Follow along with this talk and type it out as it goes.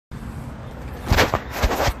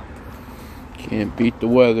Can't beat the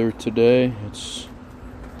weather today. It's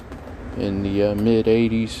in the mid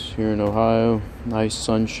 80s here in Ohio. Nice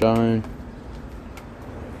sunshine.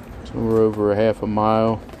 So we're over a half a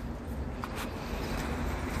mile.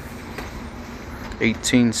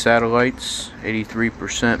 18 satellites,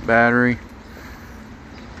 83% battery.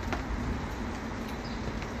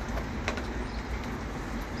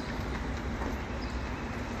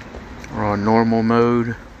 We're on normal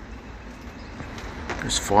mode.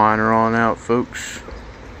 Just flying her on out, folks.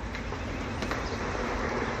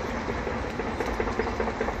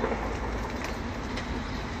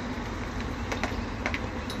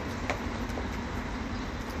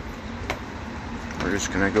 We're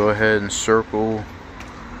just gonna go ahead and circle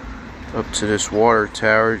up to this water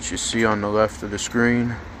tower that you see on the left of the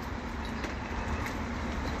screen.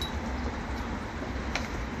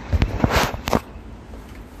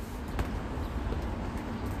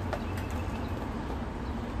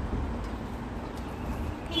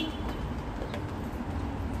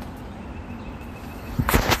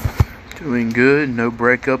 Doing good, no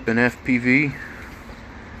breakup in FPV.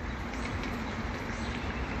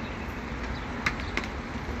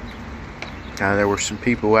 Now, there were some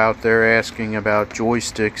people out there asking about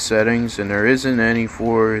joystick settings, and there isn't any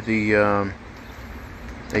for the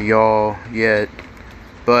yaw yet,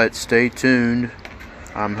 but stay tuned.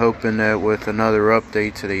 I'm hoping that with another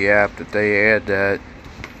update to the app that they add that,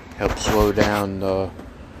 help slow down the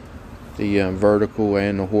vertical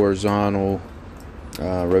and the horizontal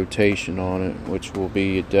rotation on it, which will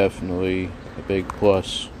be definitely a big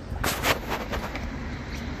plus.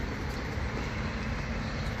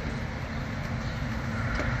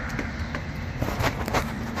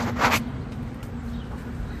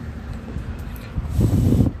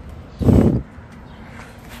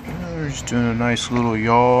 We're just doing a nice little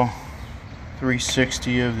yaw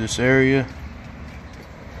 360 of this area.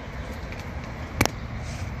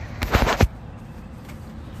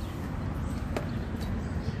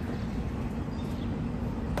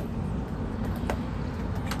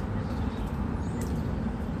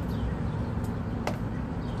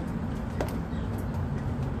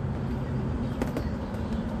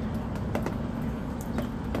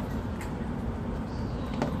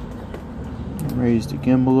 Raise the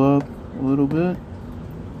gimbal up a little bit.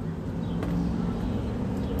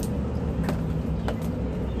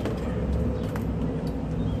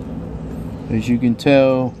 As you can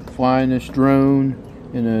tell, flying this drone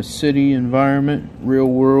in a city environment, real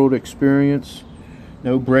world experience,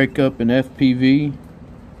 no breakup in FPV,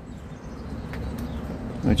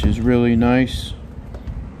 which is really nice.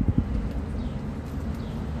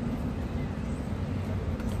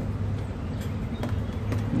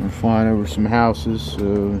 We're flying over some houses,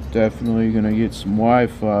 so definitely gonna get some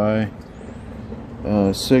Wi-Fi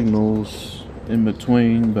signals in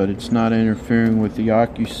between, but it's not interfering with the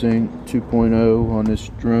Occusync 2.0 on this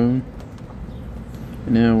drone.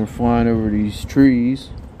 And now we're flying over these trees.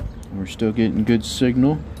 We're still getting good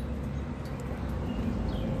signal.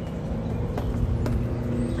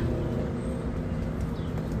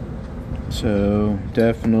 So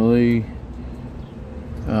definitely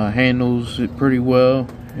handles it pretty well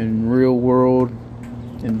in real world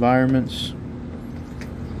environments.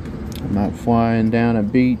 I'm not flying down a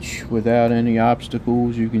beach without any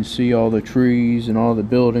obstacles. You can see all the trees and all the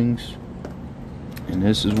buildings, and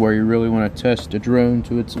this is where you really want to test the drone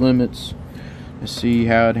to its limits to see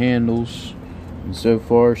how it handles. And so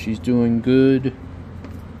far she's doing good.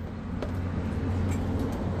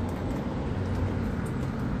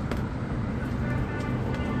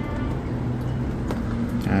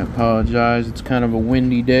 I apologize, it's kind of a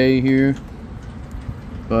windy day here,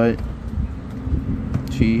 but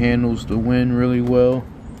she handles the wind really well.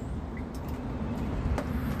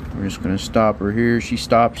 We're just going to stop her here. She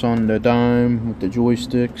stops on the dime with the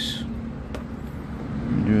joysticks.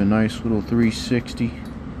 And do a nice little 360.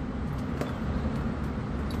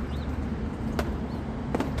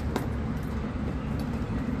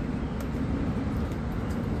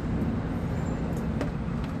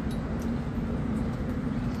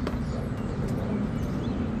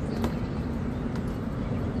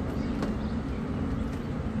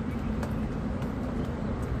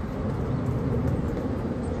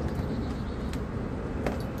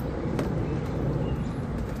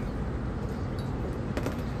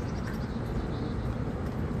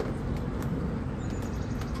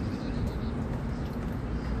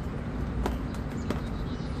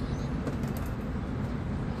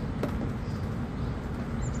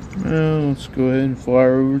 Now let's go ahead and fly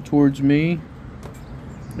over towards me,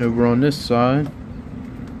 over on this side.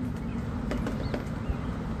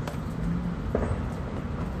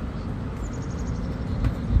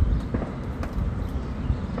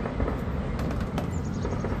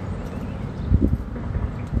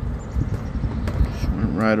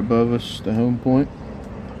 right above us, the home point.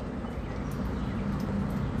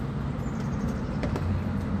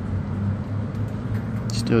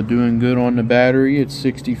 Still doing good on the battery. It's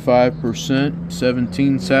 65%,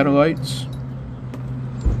 17 satellites.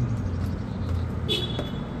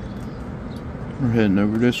 We're heading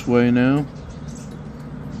over this way now.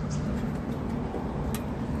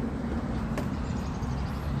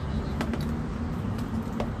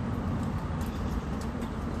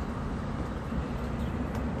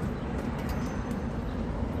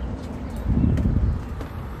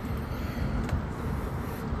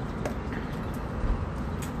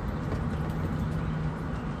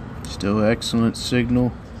 Still excellent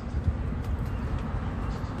signal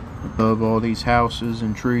above all these houses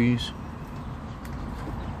and trees.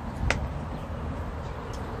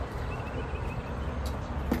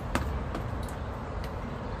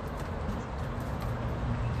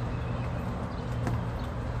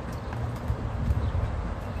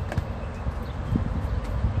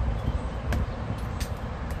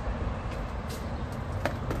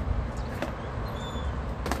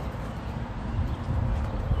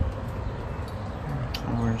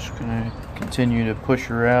 We're just gonna continue to push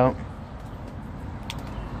her out.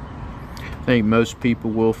 I think most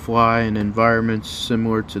people will fly in environments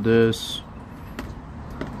similar to this,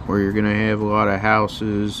 where you're gonna have a lot of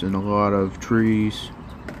houses and a lot of trees.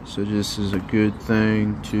 So this is a good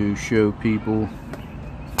thing to show people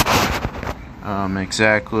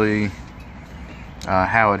exactly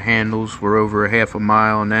how it handles. We're over half a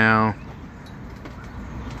mile now,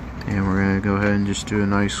 and we're gonna go ahead and just do a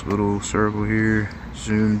nice little circle here.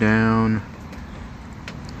 Zoom down.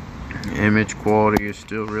 Image quality is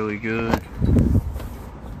still really good.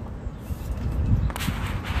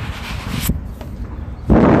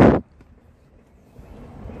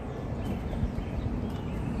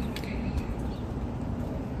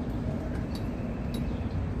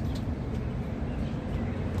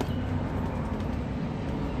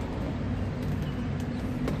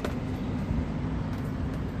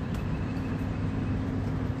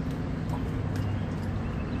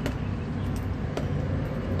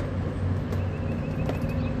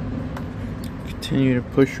 Continue to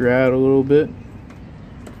push her out a little bit.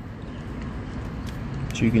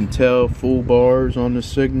 As you can tell, full bars on the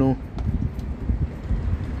signal.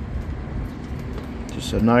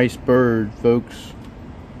 Just a nice bird, folks.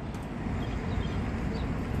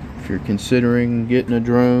 If you're considering getting a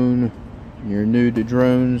drone, you're new to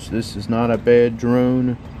drones, this is not a bad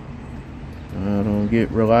drone. Don't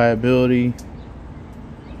get reliability.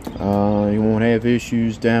 You won't have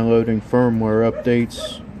issues downloading firmware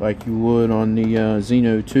updates like you would on the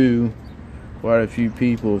Xeno 2. Quite a few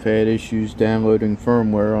people have had issues downloading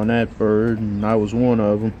firmware on that bird, and I was one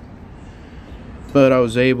of them. But I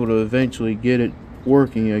was able to eventually get it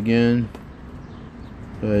working again.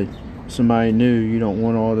 But somebody new, you don't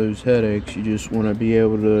want all those headaches. You just want to be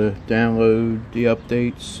able to download the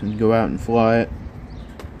updates and go out and fly it.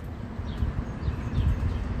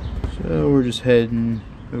 So we're just heading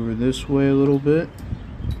over this way a little bit.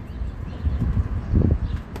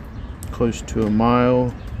 Close to a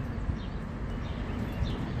mile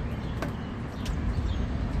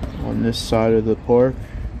on this side of the park,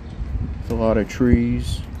 with a lot of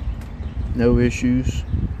trees, no issues.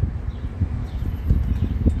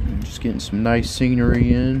 And just getting some nice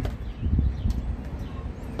scenery in.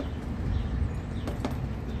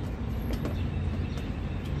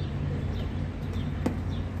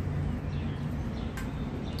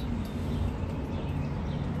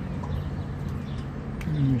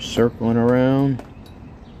 Circling around.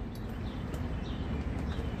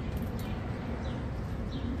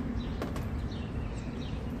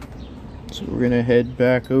 So we're gonna head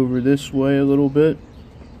back over this way a little bit.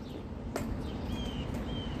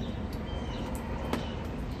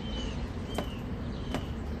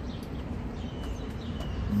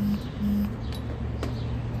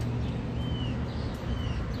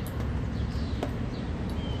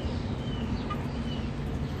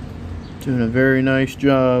 Doing a very nice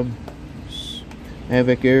job.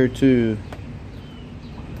 Mavic Air 2.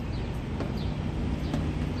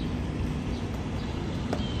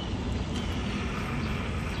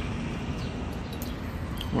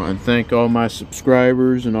 I want to thank all my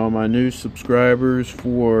subscribers and all my new subscribers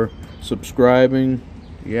for subscribing.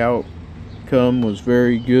 The outcome was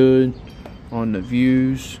very good on the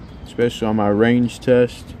views, especially on my range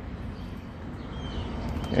test.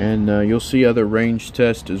 And you'll see other range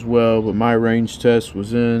tests as well, but my range test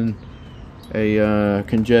was in a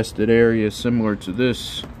congested area similar to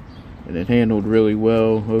this, and it handled really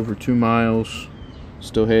well, over 2 miles.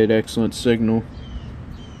 Still had excellent signal.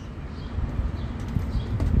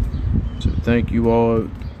 So thank you all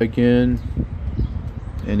again.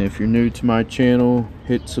 And if you're new to my channel,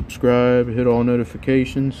 hit subscribe, hit all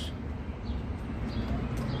notifications,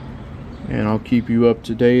 and I'll keep you up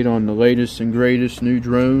to date on the latest and greatest new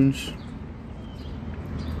drones.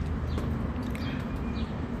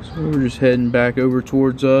 So we're just heading back over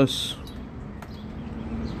towards us.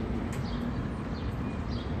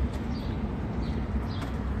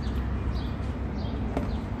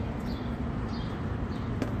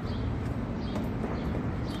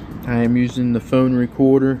 I am using the phone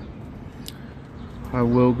recorder. I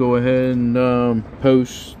will go ahead and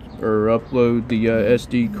post or upload the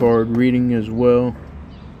SD card reading as well.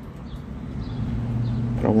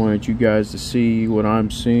 But I wanted you guys to see what I'm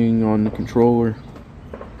seeing on the controller.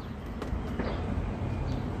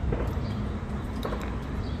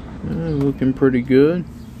 Looking pretty good.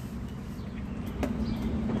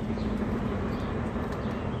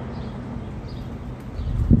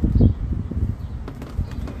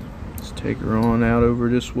 Take her on out over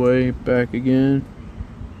this way, back again.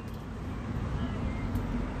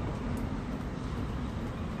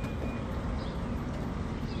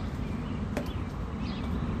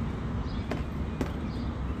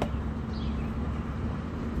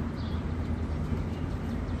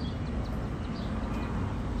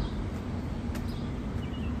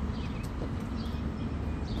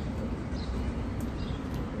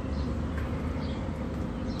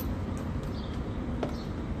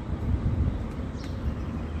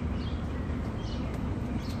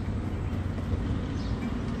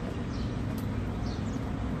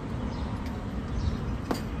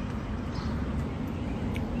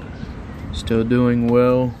 Still doing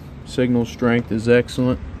well. Signal strength is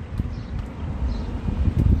excellent.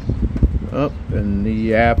 Up, and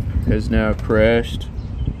the app has now crashed.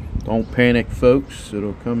 Don't panic, folks.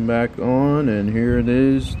 It'll come back on, and here it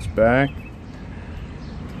is. It's back.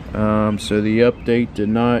 So the update did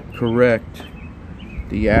not correct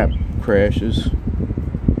the app crashes,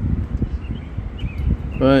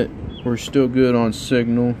 but we're still good on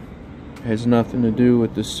signal. It has nothing to do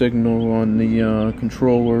with the signal on the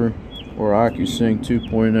controller or Occusync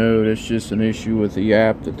 2.0. That's just an issue with the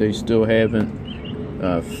app that they still haven't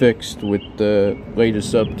fixed with the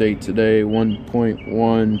latest update today,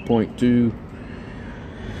 1.1.2.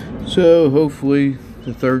 So hopefully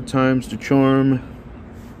the third time's the charm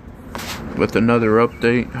with another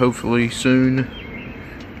update, hopefully soon,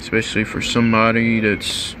 especially for somebody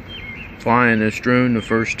that's flying this drone the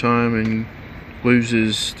first time and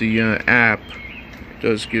loses the app. It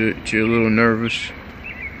does get you a little nervous.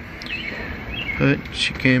 But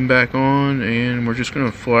she came back on, and we're just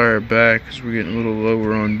going to fly her back because we're getting a little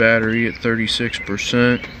lower on battery at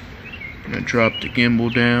 36%. I'm going to drop the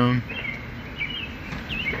gimbal down.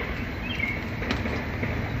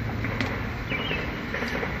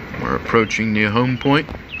 We're approaching the home point.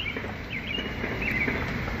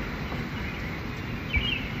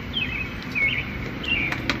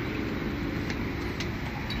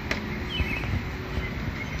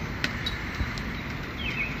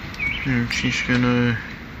 And she's gonna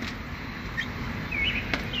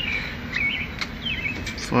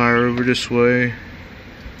fly her over this way.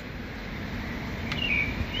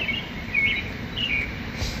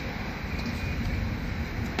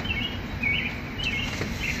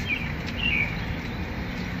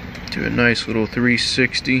 Do a nice little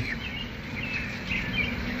 360,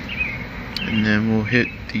 and then we'll hit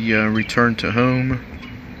the return to home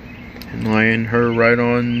and land her right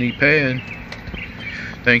on the pad.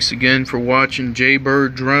 Thanks again for watching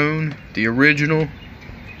Jaybird Drone, the original.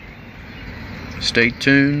 Stay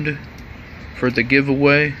tuned for the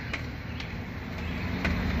giveaway.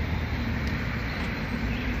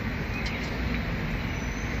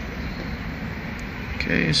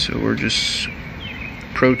 Okay, so we're just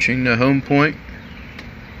approaching the home point.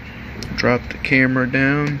 Drop the camera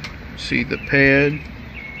down, see the pad.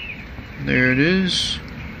 There it is.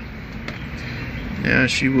 Now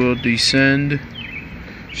she will descend.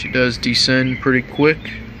 She does descend pretty quick,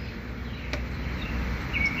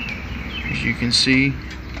 as you can see,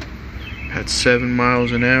 at 7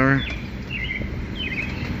 miles an hour.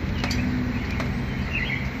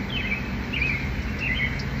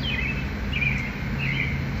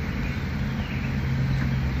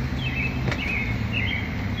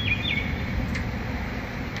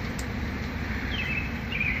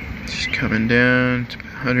 Just coming down to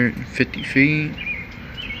 150 feet.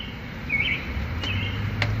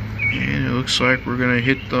 And it looks like we're going to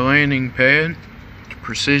hit the landing pad. The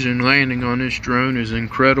precision landing on this drone is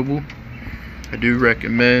incredible. I do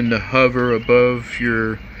recommend to hover above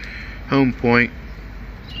your home point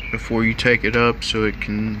before you take it up, so the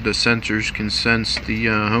sensors can sense the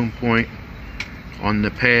home point on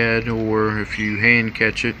the pad, or if you hand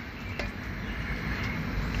catch it.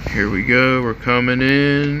 Here we go, we're coming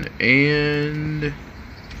in, and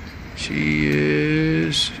she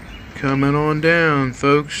is coming on down,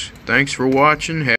 folks. Thanks for watching.